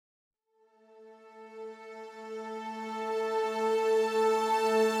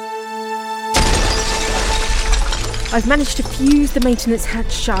I've managed to fuse the maintenance hatch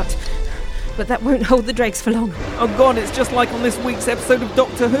shut, but that won't hold the dregs for long. Oh God, it's just like on this week's episode of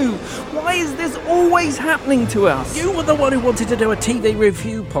Doctor Who. Why is this always happening to us? You were the one who wanted to do a TV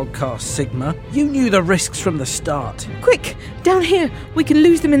review podcast, Sigma. You knew the risks from the start. Quick, down here. We can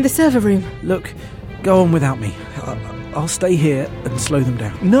lose them in the server room. Look, go on without me. I'll stay here and slow them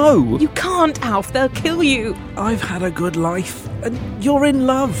down. No! You can't, Alf. They'll kill you. I've had a good life, and you're in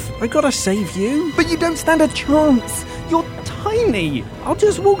love. I gotta save you. But you don't stand a chance. You're tiny. I'll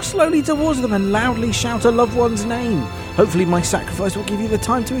just walk slowly towards them and loudly shout a loved one's name. Hopefully my sacrifice will give you the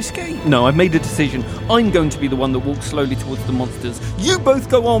time to escape. No, I've made a decision. I'm going to be the one that walks slowly towards the monsters. You both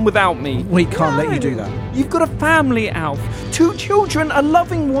go on without me. We can't let you do that. You've got a family, Alf. 2 children, a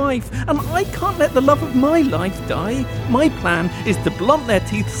loving wife, and I can't let the love of my life die. My plan is to blunt their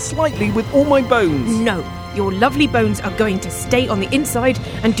teeth slightly with all my bones. No, your lovely bones are going to stay on the inside,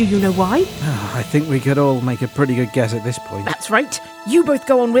 and do you know why? I think we could all make a pretty good guess at this point. That's right. You both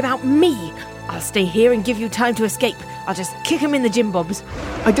go on without me. I'll stay here and give you time to escape. I'll just kick them in the Jim Bobs.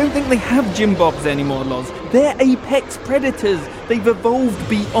 I don't think they have Jim Bobs anymore, Loz. They're apex predators. They've evolved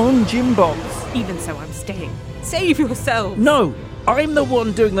beyond Jim Bobs. Even so, I'm staying. Save yourself. No, I'm the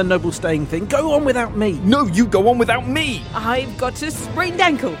one doing the noble staying thing. Go on without me. No, you go on without me. I've got a sprained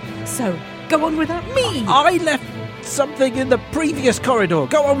ankle, so go on without me. I left something in the previous corridor.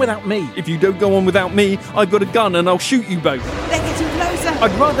 Go on without me. If you don't go on without me, I've got a gun and I'll shoot you both. They're getting closer.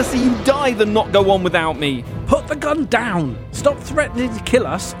 I'd rather see you die than not go on without me. Put the gun down. Stop threatening to kill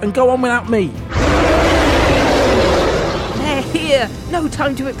us and go on without me. They're here. No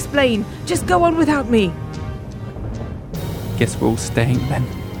time to explain. Just go on without me. Guess we're all staying then.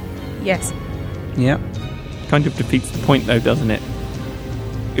 Yes. Yeah. Kind of defeats the point though, doesn't it?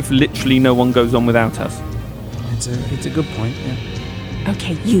 If literally no one goes on without us. It's a good point, yeah.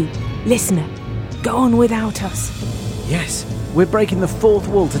 Okay, you, listener, go on without us. Yes, we're breaking the fourth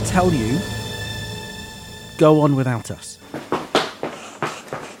wall to tell you, go on without us.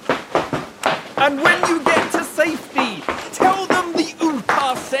 And when you get to safety, tell them the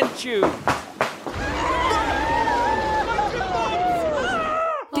Oodcast sent you.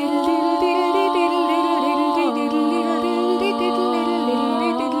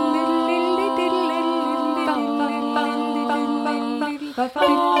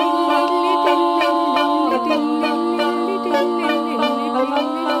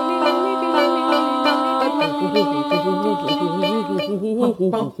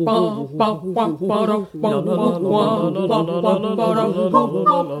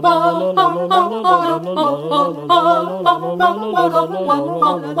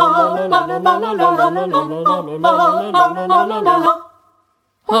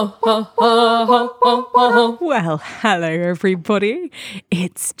 Well, hello everybody.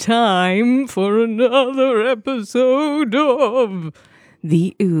 It's time for another episode of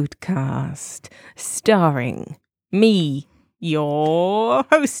The Oodcast, starring me, your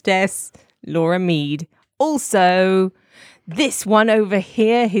hostess, Laura Mead. Also, this one over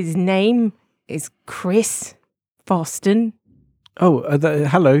here, his name is Chris Foston. Oh,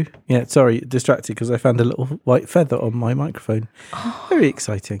 hello. Yeah, sorry, distracted because I found a little white feather on my microphone. Very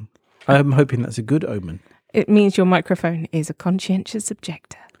exciting. I'm hoping that's a good omen. It means your microphone is a conscientious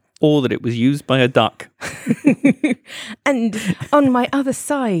objector. Or that it was used by a duck. And on my other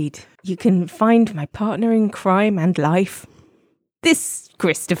side, you can find my partner in crime and life, this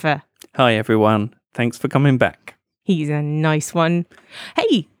Christopher. Hi everyone, thanks for coming back. He's a nice one.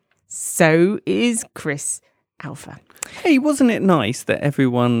 Hey, so is Chris Alpha. Hey, wasn't it nice that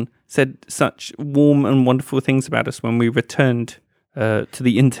everyone said such warm and wonderful things about us when we returned to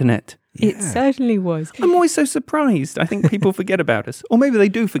the internet? Yeah. It certainly was. I'm always so surprised. I think people forget about us. Or maybe they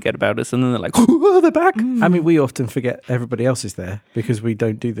do forget about us and then they're like, oh, they're back. I mean, we often forget everybody else is there because we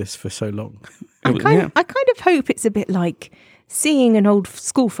don't do this for so long. I kind of hope it's a bit like seeing an old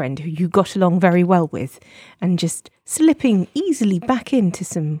school friend who you got along very well with and just slipping easily back into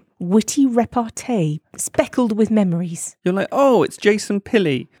some witty repartee speckled with memories. You're like, oh, it's Jason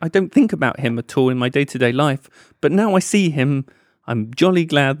Pilley. I don't think about him at all in my day-to-day life, but now I see him, I'm jolly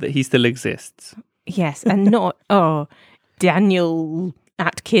glad that he still exists. Yes, and not, Daniel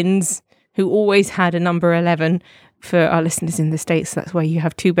Atkins, who always had a number 11. For our listeners in the States, that's where you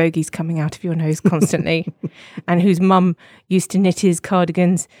have 2 bogies coming out of your nose constantly, and whose mum used to knit his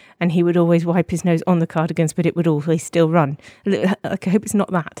cardigans, and he would always wipe his nose on the cardigans, but it would always still run. I hope it's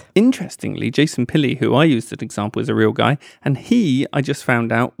not that. Interestingly, Jason Pilley, who I used as an example, is a real guy, and he, I just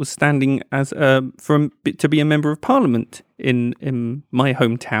found out, was standing as to be a member of Parliament in my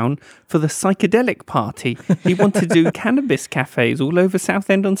hometown for the psychedelic party. He wanted to do cannabis cafes all over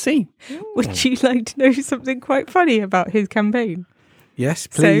Southend-on-Sea. Would you like to know something quite funny about his campaign? Yes,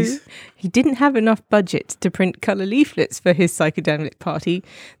 please. So he didn't have enough budget to print colour leaflets for his psychedelic party.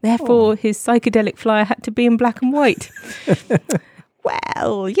 Therefore, his psychedelic flyer had to be in black and white.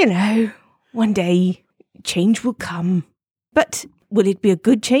 Well, one day change will come. But will it be a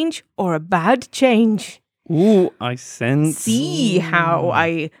good change or a bad change? Ooh, I sense. See how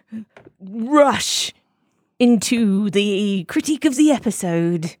I rush into the critique of the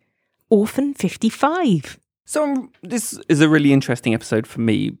episode. Orphan 55. So this is a really interesting episode for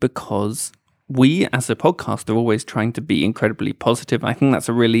me because we, as a podcast, are always trying to be incredibly positive. I think that's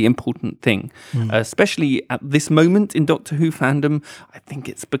a really important thing, especially at this moment in Doctor Who fandom. I think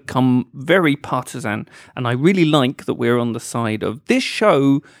it's become very partisan, and I really like that we're on the side of this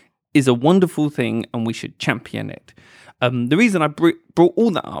show is a wonderful thing and we should champion it. The reason I brought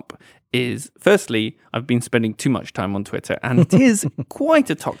all that up is, firstly, I've been spending too much time on Twitter, and it is quite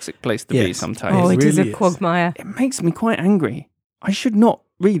a toxic place to be sometimes. Oh, it is really a quagmire. It makes me quite angry. I should not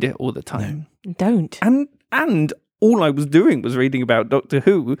read it all the time. No. Don't. And all I was doing was reading about Doctor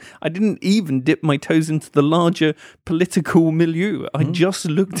Who. I didn't even dip my toes into the larger political milieu. I just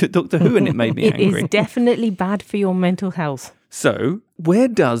looked at Doctor Who and it made me It angry. is definitely bad for your mental health. So, where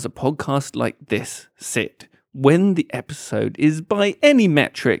does a podcast like this sit when the episode is, by any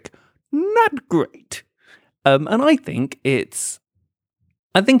metric, not great? And I think it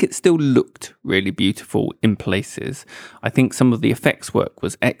still looked really beautiful in places. I think some of the effects work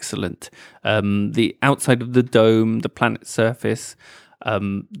was excellent. The outside of the dome, the planet surface,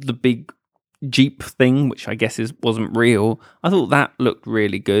 the big Jeep thing, which I guess wasn't real. I thought that looked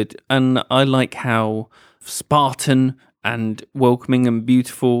really good. And I like how Spartan and welcoming and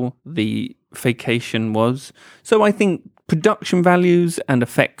beautiful the vacation was. So I think production values and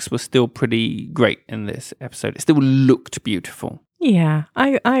effects were still pretty great in this episode. It still looked beautiful. Yeah,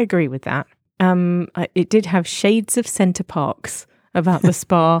 I agree with that. It did have shades of Centre Parks about the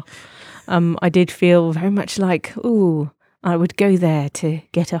spa. I did feel very much like, I would go there to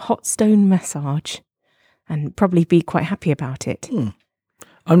get a hot stone massage and probably be quite happy about it.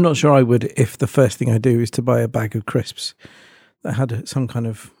 I'm not sure I would if the first thing I do is to buy a bag of crisps that had some kind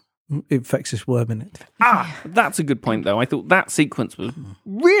of infectious worm in it. That's a good point, though. I thought that sequence was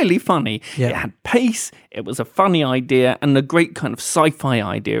really funny. Yeah. It had pace, it was a funny idea, and a great kind of sci-fi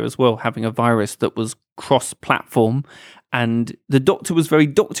idea as well, having a virus that was cross-platform. And the Doctor was very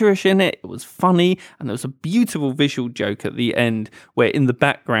doctorish in it. It was funny, and there was a beautiful visual joke at the end where in the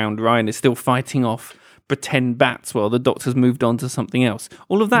background Ryan is still fighting off pretend bats while the Doctor's moved on to something else.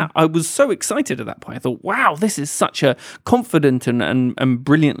 All of that, I was so excited at that point. I thought, wow, this is such a confident and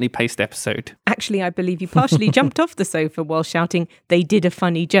brilliantly paced episode. Actually, I believe you partially jumped off the sofa while shouting, "They did a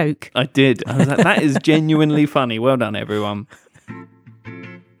funny joke." I did. I was like, that is genuinely funny. Well done, everyone.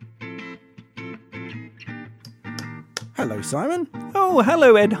 Hello, Simon. Oh,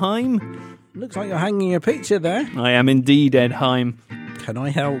 hello, Ed Heim. Looks like you're hanging a picture there. I am indeed Ed Heim. Can I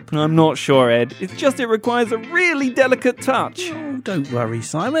help? I'm not sure, Ed. It's just it requires a really delicate touch. Oh, don't worry,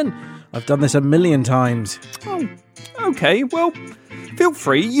 Simon. I've done this 1,000,000 times. Oh, okay. Well, feel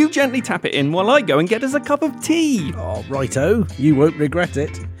free. You gently tap it in while I go and get us a cup of tea. Oh, righto. You won't regret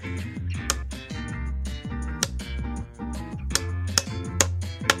it.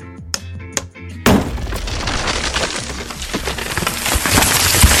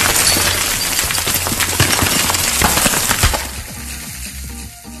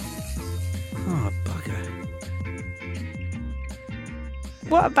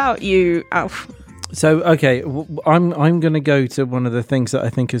 What about you, Alf? So, okay, I'm going to go to one of the things that I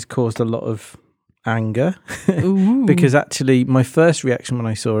think has caused a lot of anger. Because actually, my first reaction when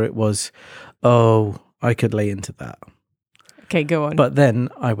I saw it was, I could lay into that. Okay, go on. But then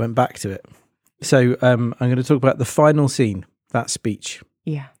I went back to it. So I'm going to talk about the final scene, that speech.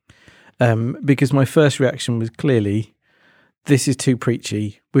 Yeah. Because my first reaction was clearly, this is too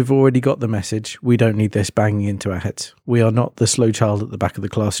preachy. We've already got the message. We don't need this banging into our heads. We are not the slow child at the back of the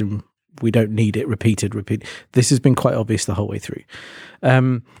classroom. We don't need it repeated. This has been quite obvious the whole way through.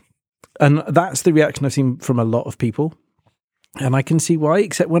 And that's the reaction I've seen from a lot of people. And I can see why,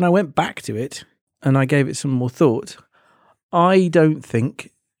 except when I went back to it and I gave it some more thought, I don't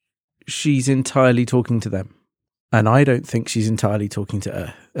think she's entirely talking to them. And I don't think she's entirely talking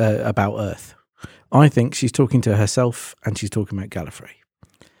to about Earth. I think she's talking to herself and she's talking about Gallifrey.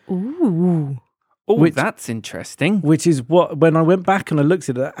 Ooh. Oh, that's interesting. Which is what, when I went back and I looked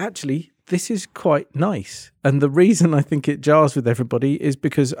at it, actually, this is quite nice. And the reason I think it jars with everybody is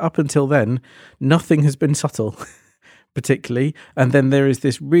because up until then, nothing has been subtle. particularly. And then there is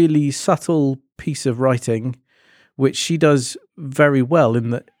this really subtle piece of writing which she does very well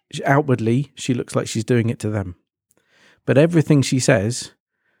in that outwardly she looks like she's doing it to them. But everything she says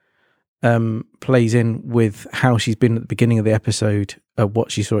plays in with how she's been at the beginning of the episode,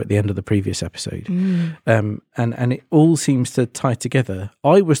 what she saw at the end of the previous episode. And it all seems to tie together.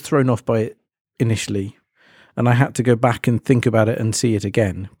 I was thrown off by it initially, and I had to go back and think about it and see it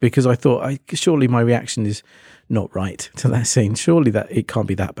again, because I thought, surely my reaction is not right to that scene. Surely that it can't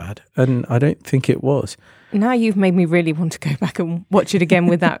be that bad. And I don't think it was. Now you've made me really want to go back and watch it again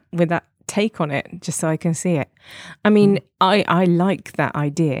with that take on it, just so I can see it. I mean, I like that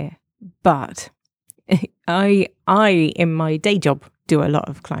idea, but I in my day job do a lot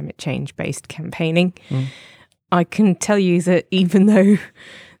of climate change based campaigning. I can tell you that even though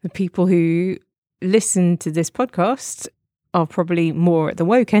the people who listen to this podcast are probably more at the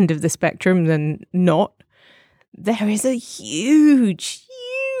woke end of the spectrum than not, there is a huge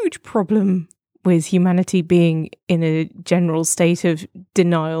problem with humanity being in a general state of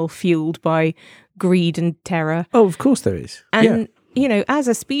denial fueled by greed and terror. Oh, of course there is. And, you know, as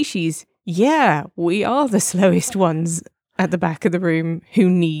a species, we are the slowest ones at the back of the room who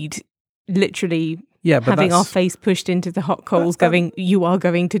need literally having our face pushed into the hot coals going, you are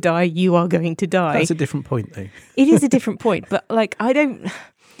going to die, you are going to die. That's a different point, though. It is a different point, but like, I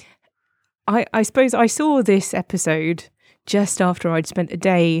suppose I saw this episode just after I'd spent a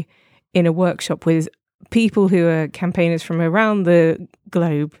day in a workshop with people who are campaigners from around the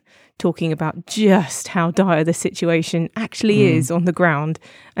globe talking about just how dire the situation actually is on the ground,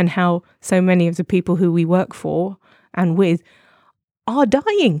 and how so many of the people who we work for and with are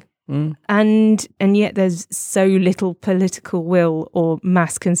dying. And yet there's so little political will or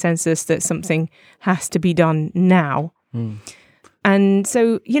mass consensus that something has to be done now. And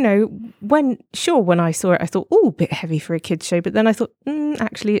so, you know, when I saw it, I thought, a bit heavy for a kids show. But then I thought,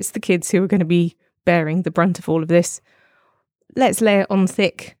 actually, it's the kids who are going to be bearing the brunt of all of this. Let's lay it on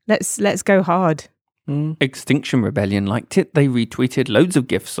thick. Let's go hard. Extinction Rebellion liked it. They retweeted loads of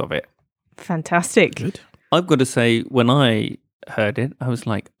GIFs of it. Fantastic. Good. I've got to say, when I heard it, I was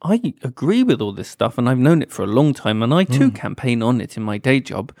like, I agree with all this stuff, and I've known it for a long time, and I too campaign on it in my day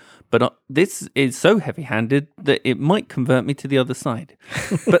job. But this is so heavy-handed that it might convert me to the other side.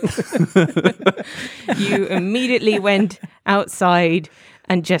 But you immediately went outside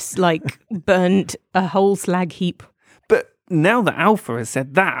and just like burnt a whole slag heap. But now that Alpha has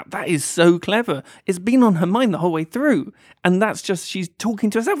said that is so clever. It's been on her mind the whole way through, and that's just, she's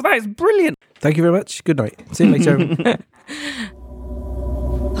talking to herself. That is brilliant. Thank you very much. Good night. See you later.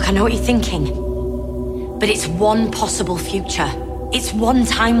 Look, I know what you're thinking, but it's one possible future. It's one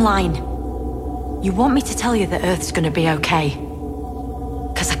timeline. You want me to tell you that Earth's going to be okay?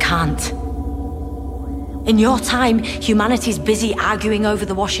 Because I can't. In your time, humanity's busy arguing over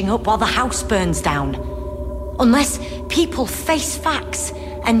the washing up while the house burns down. Unless people face facts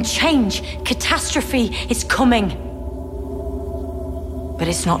and change, catastrophe is coming. But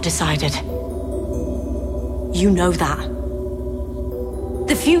it's not decided. You know that.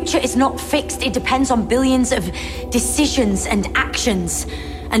 The future is not fixed. It depends on billions of decisions and actions,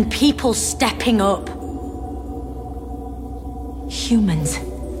 and people stepping up. Humans.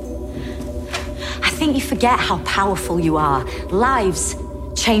 I think you forget how powerful you are. Lives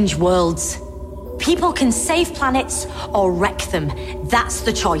change worlds. People can save planets or wreck them. That's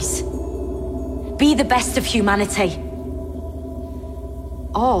the choice. Be the best of humanity.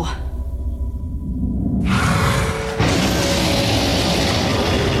 Or...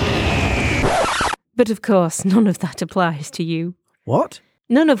 But of course, none of that applies to you. What?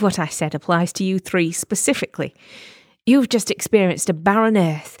 None of what I said applies to you three specifically. You've just experienced a barren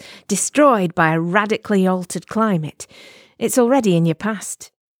Earth, destroyed by a radically altered climate. It's already in your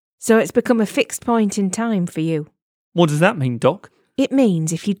past. So it's become a fixed point in time for you. What does that mean, Doc? It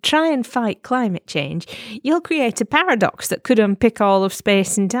means if you try and fight climate change, you'll create a paradox that could unpick all of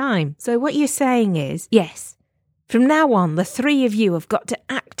space and time. So what you're saying is, yes, from now on, the three of you have got to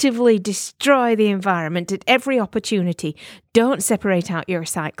actively destroy the environment at every opportunity. Don't separate out your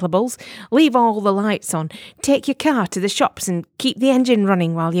recyclables. Leave all the lights on. Take your car to the shops and keep the engine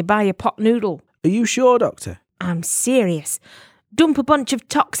running while you buy a pot noodle. Are you sure, Doctor? I'm serious. Dump a bunch of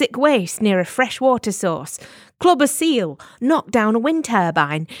toxic waste near a freshwater source. Club a seal. Knock down a wind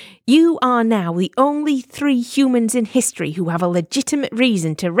turbine. You are now the only three humans in history who have a legitimate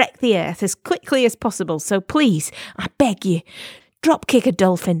reason to wreck the Earth as quickly as possible. So please, I beg you, drop-kick a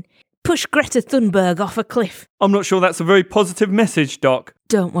dolphin. Push Greta Thunberg off a cliff. I'm not sure that's a very positive message, Doc.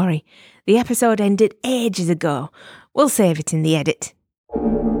 Don't worry. The episode ended ages ago. We'll save it in the edit.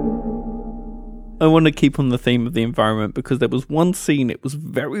 I want to keep on the theme of the environment because there was one scene, it was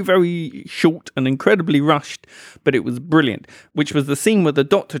very, very short and incredibly rushed, but it was brilliant, which was the scene where the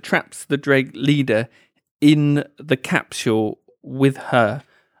Doctor traps the Dreg leader in the capsule with her.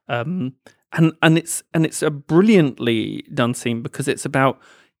 And it's a brilliantly done scene because it's about,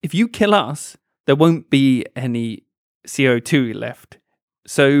 if you kill us, there won't be any CO2 left.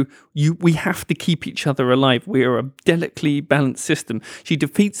 So we have to keep each other alive. We are a delicately balanced system. She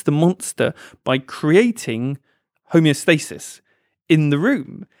defeats the monster by creating homeostasis in the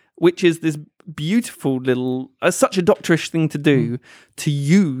room, which is this beautiful little, such a doctorish thing to do, to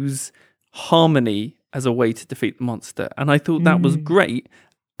use harmony as a way to defeat the monster. And I thought that was great.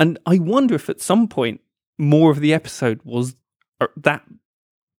 And I wonder if at some point more of the episode was that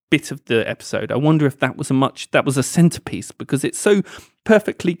bit of the episode. I wonder if that was a centerpiece because it's so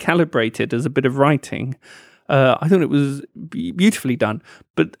perfectly calibrated as a bit of writing. I thought it was beautifully done,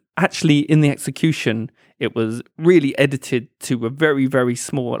 but actually in the execution, it was really edited to a very, very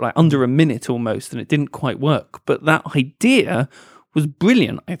small, like under a minute almost, and it didn't quite work. But that idea was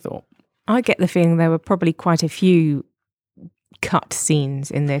brilliant, I thought. I get the feeling there were probably quite a few cut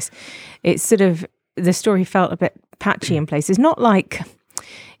scenes in this. It's sort of, the story felt a bit patchy in places. Not like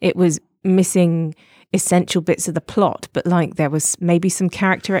it was missing essential bits of the plot, but like there was maybe some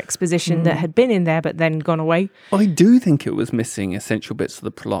character exposition that had been in there but then gone away. I do think it was missing essential bits of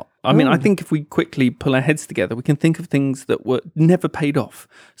the plot. I mean, I think if we quickly pull our heads together, we can think of things that were never paid off.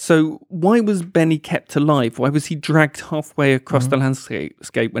 So why was Benny kept alive? Why was he dragged halfway across the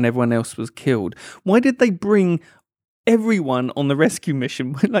landscape when everyone else was killed? Why did they bring everyone on the rescue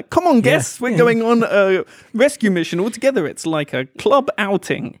mission? Like, come on, guests, we're going on a rescue mission all together. It's like a club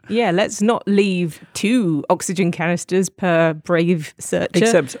outing. Yeah, let's not leave 2 oxygen canisters per brave searcher.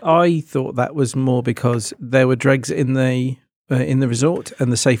 Except I thought that was more because there were dregs in the resort,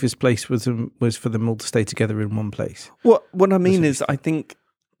 and the safest place was for them all to stay together in one place. What I mean is, I think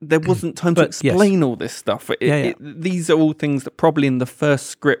there wasn't time to explain all this stuff. These are all things that probably in the first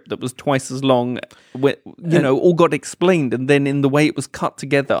script that was twice as long, all got explained, and then in the way it was cut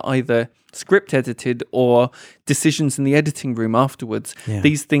together, either script edited or decisions in the editing room afterwards. Yeah.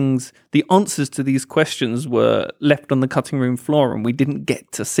 These things, the answers to these questions were left on the cutting room floor, and we didn't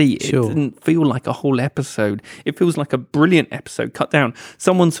get to see it. Sure. It didn't feel like a whole episode. It feels like a brilliant episode cut down.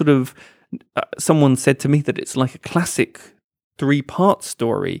 Someone said to me that it's like a classic 3-part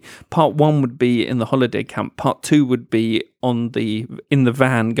story. Part 1 would be in the holiday camp, part 2 would be in the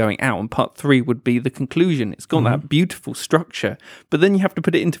van going out, and part 3 would be the conclusion. It's got that beautiful structure, but then you have to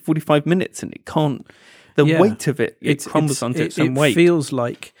put it into 45 minutes and it can't, weight of it crumbles onto its own weight. It feels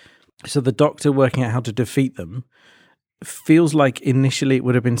like, so the Doctor working out how to defeat them feels like initially it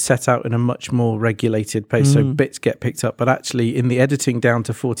would have been set out in a much more regulated pace, so bits get picked up, but actually in the editing down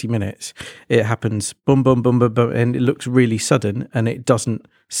to 40 minutes, it happens boom, boom, boom, boom, boom, and it looks really sudden, and it doesn't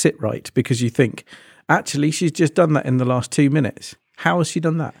sit right, because you think, actually, she's just done that in the last 2 minutes. How has she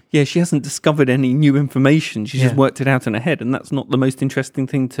done that? Yeah, she hasn't discovered any new information. She's just worked it out in her head, and that's not the most interesting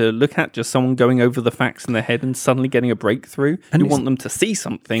thing to look at, just someone going over the facts in their head and suddenly getting a breakthrough. And you want them to see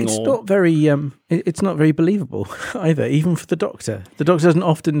something. It's not very believable either, even for the Doctor. The Doctor doesn't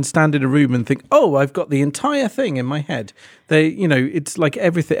often stand in a room and think, oh, I've got the entire thing in my head. It's like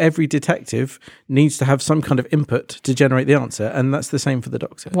every detective needs to have some kind of input to generate the answer, and that's the same for the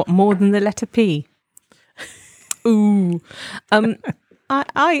Doctor. What, more than the letter P? Ooh,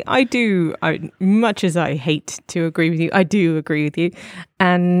 I do. Much as I hate to agree with you, I do agree with you,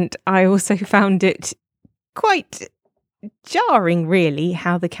 and I also found it quite jarring, really,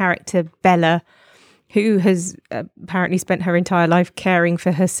 how the character Bella, who has apparently spent her entire life caring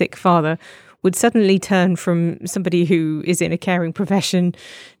for her sick father, would suddenly turn from somebody who is in a caring profession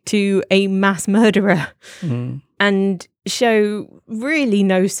to a mass murderer. And show really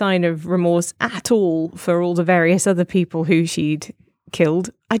no sign of remorse at all for all the various other people who she'd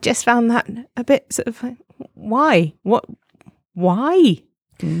killed. I just found that a bit sort of like, why? Why?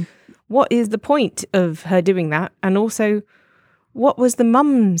 What is the point of her doing that? And also, what was the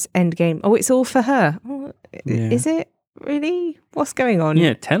mum's end game? Oh, it's all for her. Is it really? What's going on?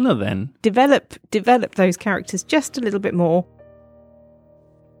 Yeah, tell her then. Develop those characters just a little bit more.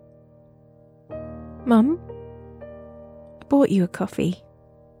 Mum? Bought you a coffee.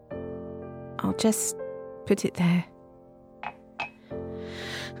 I'll just put it there.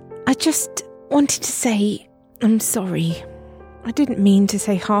 I just wanted to say I'm sorry. I didn't mean to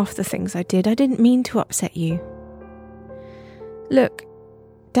say half the things I did. I didn't mean to upset you. Look,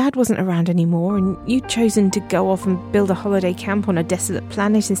 Dad wasn't around anymore, and you'd chosen to go off and build a holiday camp on a desolate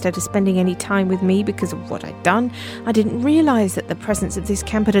planet instead of spending any time with me because of what I'd done. I didn't realise that the presence of this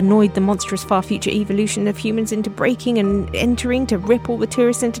camp had annoyed the monstrous far future evolution of humans into breaking and entering to rip all the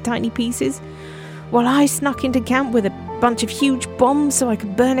tourists into tiny pieces. While I snuck into camp with a bunch of huge bombs so I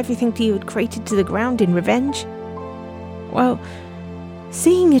could burn everything you had created to the ground in revenge. Well,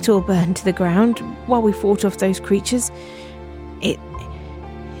 seeing it all burn to the ground while we fought off those creatures,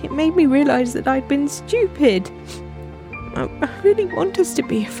 it made me realise that I'd been stupid. I really want us to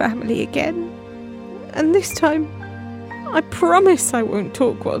be a family again. And this time, I promise I won't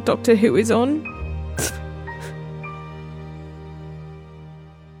talk while Doctor Who is on.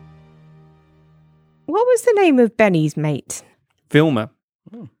 What was the name of Benny's mate? Vilma,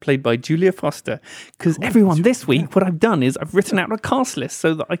 played by Julia Foster. Because everyone, this week, what I've done is I've written out a cast list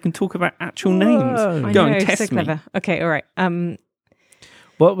so that I can talk about actual names. I Go know, and test so me. clever. Okay, all right.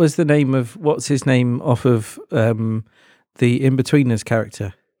 What was the name of, what's his name off of the In-Betweeners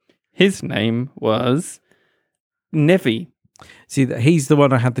character? His name was Nevi. See, he's the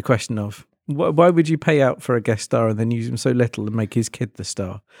one I had the question of. Why would you pay out for a guest star and then use him so little and make his kid the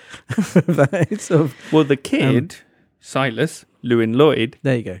star? Well, the kid, Silas, Llewyn Lloyd,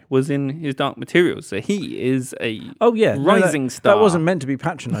 There you go. was in his Dark Materials. So he is a rising star. That wasn't meant to be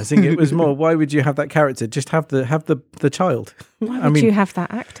patronising. It was more, why would you have that character? Just have the child. Why would you have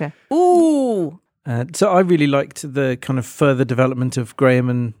that actor? Ooh! So I really liked the kind of further development of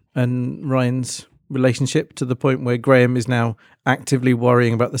Graham and Ryan's relationship, to the point where Graham is now actively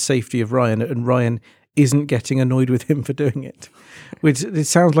worrying about the safety of Ryan, and Ryan isn't getting annoyed with him for doing it. Which, it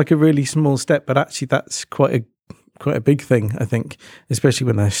sounds like a really small step, but actually that's quite a big thing, I think, especially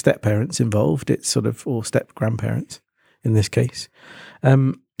when there's step parents involved. It's sort of, or step grandparents in this case.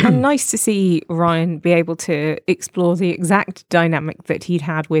 And nice to see Ryan be able to explore the exact dynamic that he'd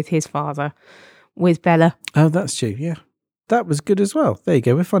had with his father, with Bella. Oh, that's true. Yeah, that was good as well. There you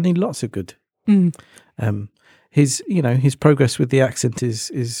go. We're finding lots of good. His progress with the accent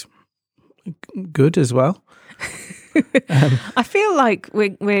is good as well. I feel like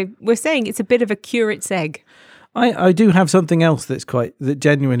we're saying it's a bit of a curate's egg. I do have something else that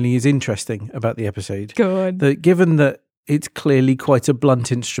genuinely is interesting about the episode. Go on. That given that it's clearly quite a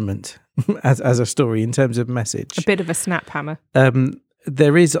blunt instrument as a story in terms of message. A bit of a snap hammer.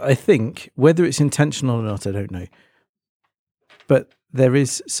 There is, I think, whether it's intentional or not, I don't know. But there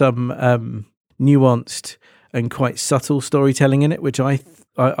is some nuanced and quite subtle storytelling in it, which I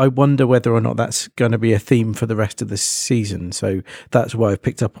wonder whether or not that's going to be a theme for the rest of the season. So that's why I've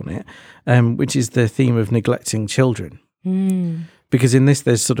picked up on it, which is the theme of neglecting children. Because in this,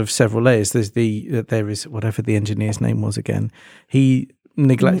 there's sort of several layers. There is whatever the engineer's name was again. He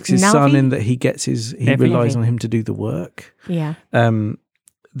neglects his son in that he relies on him to do the work. Yeah.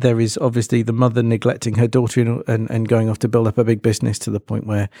 There is obviously the mother neglecting her daughter and going off to build up a big business, to the point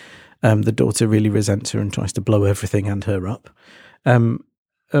where the daughter really resents her and tries to blow everything and her up.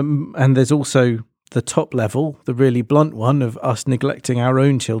 And there's also the top level, the really blunt one, of us neglecting our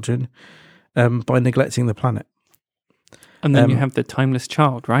own children by neglecting the planet. And then you have the timeless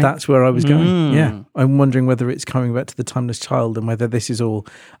child, right? That's where I was going. Yeah. I'm wondering whether it's coming back to the timeless child, and whether this is all...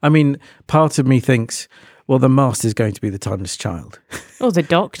 I mean, part of me thinks, well, the Master's going to be the timeless child. Or the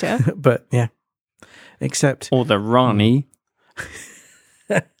Doctor. But, yeah. Except... Or the Rani.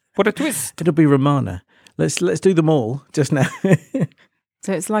 What a twist. It'll be Romana. Let's do them all just now.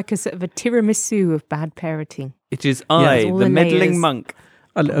 So it's like a sort of a tiramisu of bad parenting. It is all the the meddling layers. monk.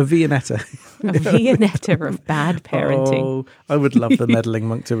 A Viennetta. A Viennetta of bad parenting. Oh, I would love the meddling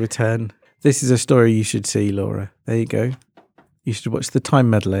monk to return. This is a story you should see, Laura. There you go. You should watch The Time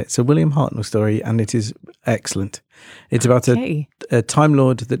Meddler. It's a William Hartnell story, and it is excellent. It's about a Time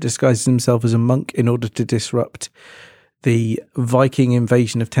Lord that disguises himself as a monk in order to disrupt the Viking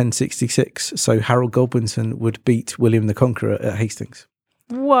invasion of 1066. So Harold Godwinson would beat William the Conqueror at Hastings.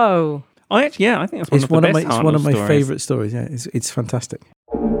 Whoa. I think that's one of the best It's one of my Hartnell stories. favourite stories. Yeah, it's fantastic.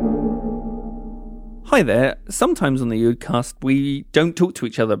 Hi there. Sometimes on the Udcast, we don't talk to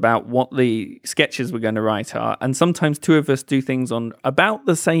each other about what the sketches we're going to write are, and sometimes two of us do things on about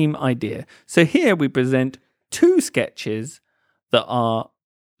the same idea. So here we present two sketches that are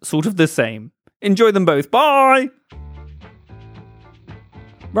sort of the same. Enjoy them both. Bye!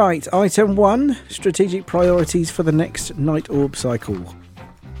 Right, item 1, strategic priorities for the next Night Orb cycle.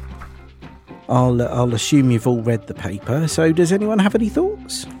 I'll assume you've all read the paper, so does anyone have any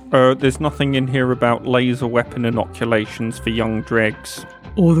thoughts? There's nothing in here about laser weapon inoculations for young dregs.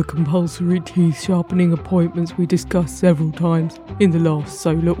 Or the compulsory teeth sharpening appointments we discussed several times in the last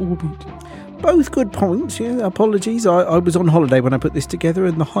solar orbit. both good points. Yeah, apologies. I was on holiday when I put this together,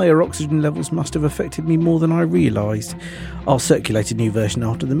 and the higher oxygen levels must have affected me more than I realised. I'll circulate a new version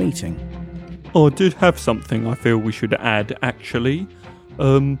after the meeting. I did have something I feel we should add, actually.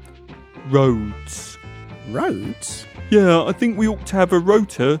 Roads. Roads? Yeah, I think we ought to have a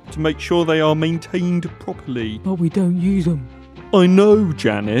rota to make sure they are maintained properly. But we don't use them. I know,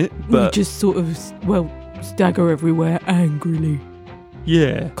 Janet, but... We just sort of, stagger everywhere angrily.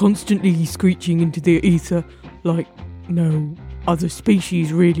 Yeah. Constantly screeching into the ether like no other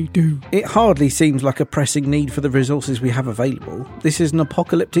species really do. It hardly seems like a pressing need for the resources we have available. This is an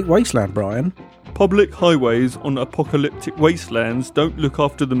apocalyptic wasteland, Brian. Public highways on apocalyptic wastelands don't look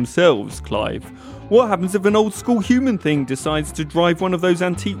after themselves, Clive. What happens if an old school human thing decides to drive one of those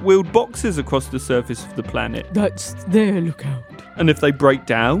antique wheeled boxes across the surface of the planet? That's their lookout. And if they break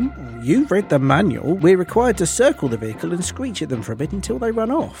down? You've read the manual. We're required to circle the vehicle and screech at them for a bit until they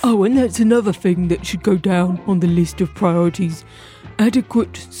run off. Oh, and that's another thing that should go down on the list of priorities.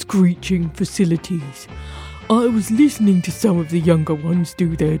 Adequate screeching facilities. I was listening to some of the younger ones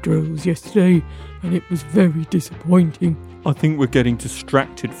do their drills yesterday, and it was very disappointing. I think we're getting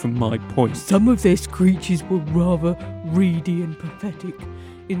distracted from my point. Some of their screeches were rather reedy and pathetic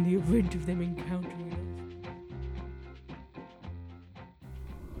in the event of them encountering us.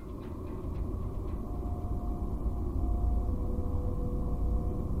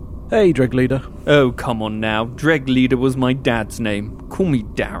 Hey, Dreg Leader. Oh, come on now. Dreg Leader was my dad's name. Call me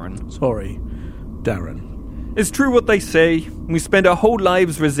Darren. Sorry, Darren. It's true what they say. We spend our whole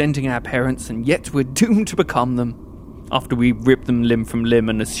lives resenting our parents, and yet we're doomed to become them. After we rip them limb from limb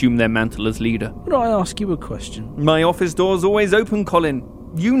and assume their mantle as leader. Could I ask you a question? My office door's always open, Colin.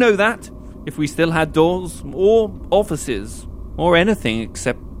 You know that. If we still had doors, or offices, or anything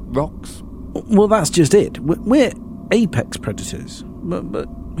except rocks. Well, that's just it. We're apex predators. But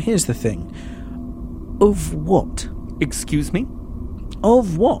here's the thing. Of what? Excuse me?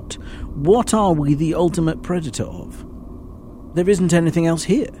 Of what? What are we the ultimate predator of? There isn't anything else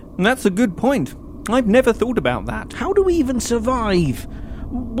here. That's a good point. I've never thought about that. How do we even survive?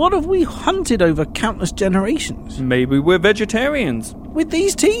 What have we hunted over countless generations? Maybe we're vegetarians. With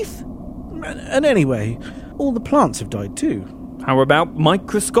these teeth? And anyway, all the plants have died too. How about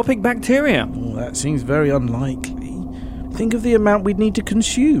microscopic bacteria? Well, that seems very unlikely. Think of the amount we'd need to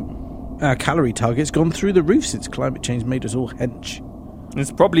consume. Our calorie target's gone through the roof since climate change made us all hench.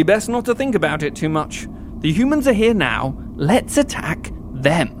 It's probably best not to think about it too much. The humans are here now. Let's attack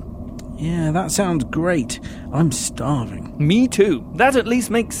them. Yeah, that sounds great. I'm starving. Me too. That at least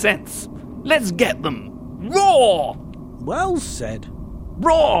makes sense. Let's get them. Roar! Well said.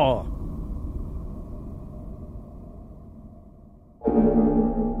 Roar!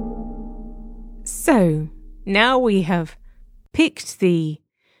 So, now we have picked the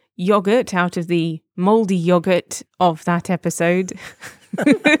yogurt out of the mouldy yogurt of that episode.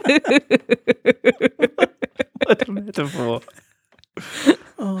 What a metaphor.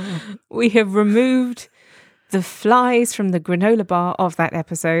 We have removed the flies from the granola bar of that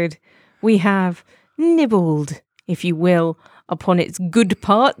episode. We have nibbled, if you will, upon its good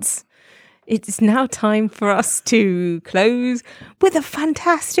parts. It's now time for us to close with a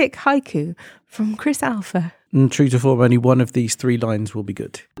fantastic haiku from Chris Alpha. And true to form, only one of these three lines will be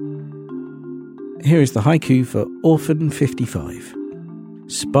good. Here is the haiku for Orphan 55.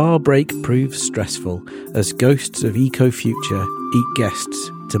 Spa break proves stressful as ghosts of eco-future eat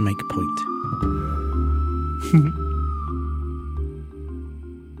guests to make point.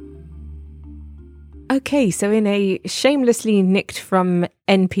 Okay, so in a shamelessly nicked from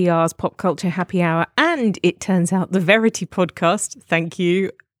NPR's Pop Culture Happy Hour, and it turns out the Verity podcast, thank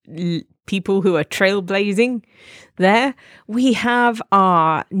you, people who are trailblazing there, we have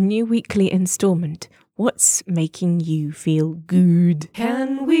our new weekly installment. What's making you feel good?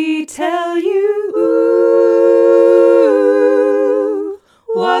 Can we tell you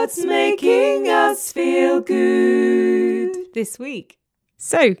what's making us feel good this week?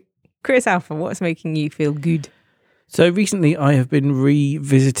 So, Chris Alpha, what's making you feel good? So recently I have been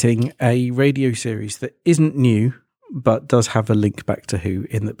revisiting a radio series that isn't new, but does have a link back to Who,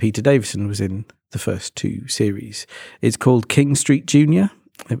 in that Peter Davison was in the first two series. It's called King Street Jr.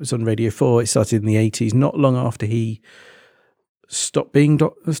 It was on Radio 4. It started in the 80s, not long after he stopped being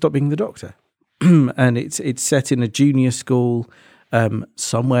the Doctor. And it's set in a junior school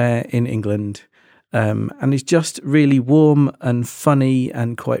somewhere in England. And it's just really warm and funny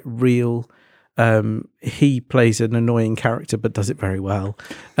and quite real. He plays an annoying character, but does it very well.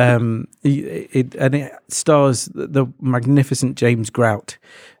 It stars the magnificent James Grout,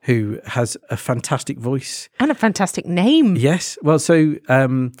 who has a fantastic voice And a fantastic name. Yes. Well, so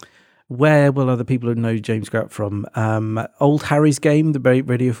where will other people know James Grout from? Old Harry's Game, the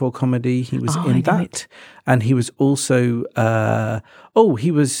Radio 4 comedy. He was in that. And he was also,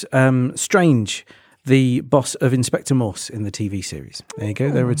 he was Strange, the boss of Inspector Morse in the TV series. There you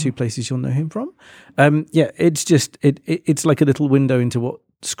go. There are 2 places you'll know him from. It's just, it's like a little window into what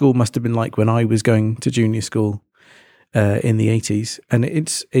school must have been like when I was going to junior school in the 80s. And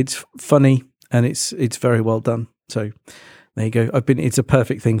it's funny and it's very well done. So there you go. It's a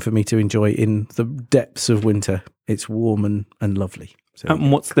perfect thing for me to enjoy in the depths of winter. It's warm and lovely. So,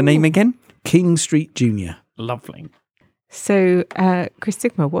 And what's the name again? King Street Junior. Lovely. So, Chris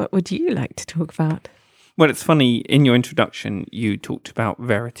Sigma, what would you like to talk about? Well, it's funny, in your introduction, you talked about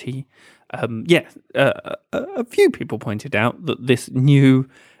Verity. A few people pointed out that this new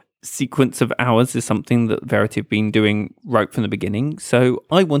sequence of hours is something that Verity have been doing right from the beginning. So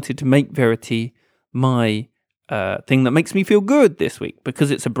I wanted to make Verity my thing that makes me feel good this week,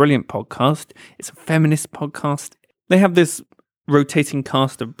 because it's a brilliant podcast. It's a feminist podcast. They have this rotating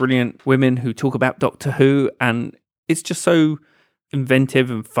cast of brilliant women who talk about Doctor Who, and it's just so inventive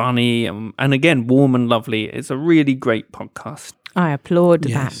and funny and again, warm and lovely. It's a really great podcast. I applaud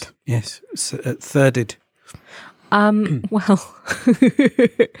that. Yes, thirded. Well,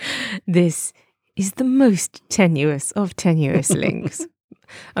 this is the most tenuous of tenuous links.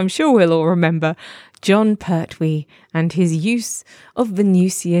 I'm sure we'll all remember John Pertwee and his use of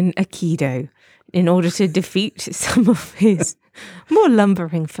Venusian Aikido in order to defeat some of his more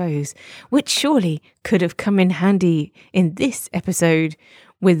lumbering foes, which surely could have come in handy in this episode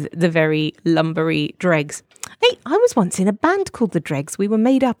with the very lumbery Dregs. Hey, I was once in a band called the Dregs. We were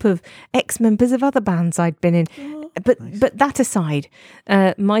made up of ex-members of other bands I'd been in. But that aside,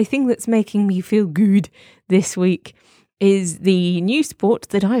 my thing that's making me feel good this week is the new sport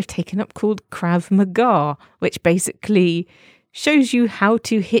that I've taken up called Krav Maga, which basically shows you how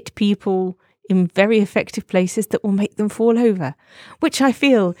to hit people in very effective places that will make them fall over, which I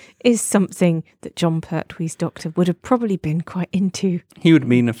feel is something that John Pertwee's doctor would have probably been quite into. He would have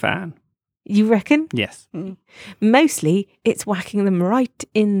been a fan. You reckon? Yes. Mostly, it's whacking them right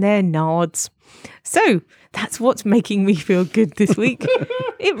in their nards. So, that's what's making me feel good this week.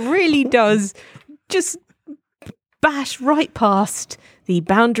 It really does just bash right past the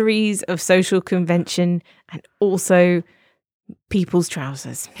boundaries of social convention and also people's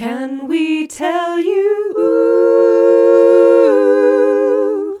trousers. Can we tell you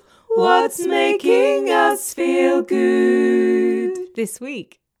what's making us feel good this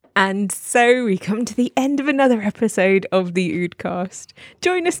week? And so we come to the end of another episode of the Oodcast.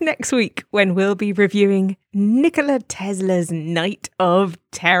 Join us next week when we'll be reviewing Nikola Tesla's Night of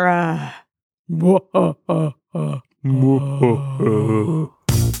Terror.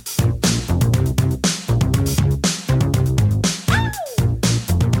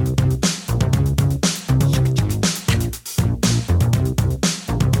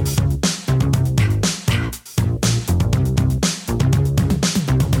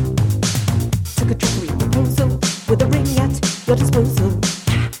 With a ring at your disposal,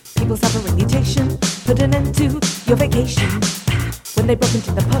 people have a reputation, put an end to your vacation. When they broke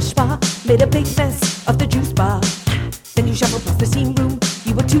into the posh bar, made a big mess of the juice bar. Then you shuffled past the steam room,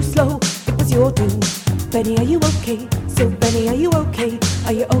 you were too slow, it was your doom. Benny, are you okay? So Benny, are you okay?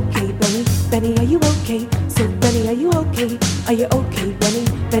 Are you okay, Benny? Benny, are you okay? So Benny, are you okay? Are you okay, Benny?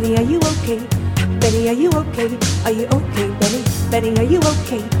 Benny, are you okay? Benny, are you okay? Are you okay, Benny? Benny, are you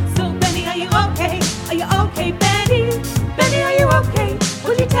okay? So Benny, are you okay? Are you okay, Benny? Benny, are you okay?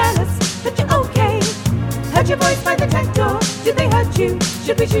 Would you tell us that you're okay? Heard your voice by the tank door. Did they hurt you?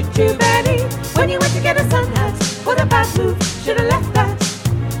 Should we shoot you, Benny? When you went to get a sun hat, what a bad move. Should've left that.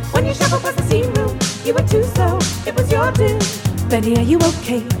 When you shuffled past the steam room, you were too slow. It was your doom. Benny, are you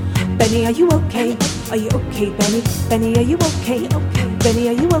okay? Benny, are you okay? Are you okay, Benny? Benny, are you okay? Benny,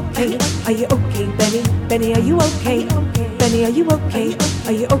 are you okay? Are you okay, Benny? Benny, are you okay? Benny, are you okay?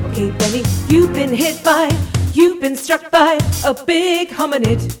 Are you okay, Benny? You've been hit by, you've been struck by a big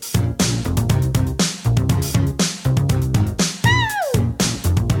hominid.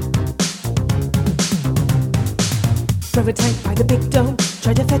 Drove a tank by the big dome,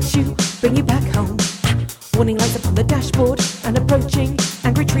 tried to fetch you, bring you back home. Warning lights upon the dashboard, an approaching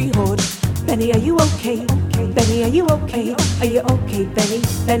angry tree horde. Benny, are you okay? Benny, are you okay? Are you okay, Benny?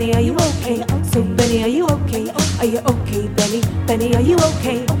 Benny, are you okay? So Benny, are you okay? Are you okay, Benny? Benny, are you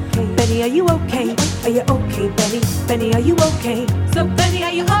okay? Benny, are you okay? Are you okay, Benny? Benny, are you okay? So Benny,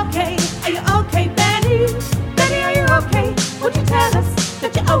 are you okay? Are you okay, Benny? Benny, are you okay? Would you tell us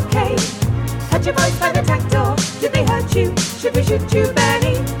that you're okay? Heard your voice by the tank door. Did they hurt you? Should we shoot you,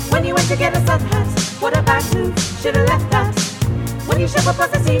 Benny? When you went to get a sun hat, what a bad move. Should've left that. When you shuffled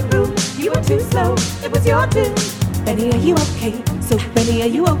past the steam room, too slow. It was your turn. Benny, are you okay? So Benny, are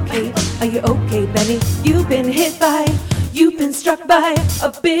you okay? Are you okay, Benny? You've been struck by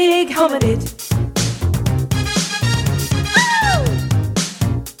a big hominid.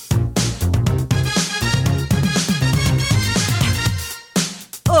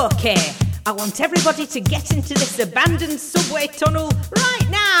 Okay, I want everybody to get into this abandoned subway tunnel right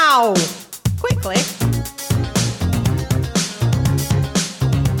now! Quickly.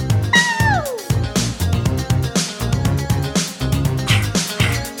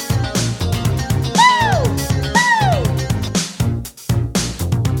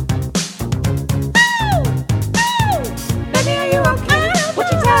 Benny, are you okay? Would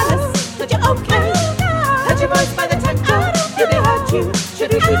you tell us that you're okay? Had your voice by the tango? Did it hurt you?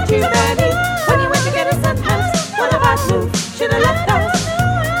 Should we treat you, Benny? When you went to get a sunhouse, what about move? Should have left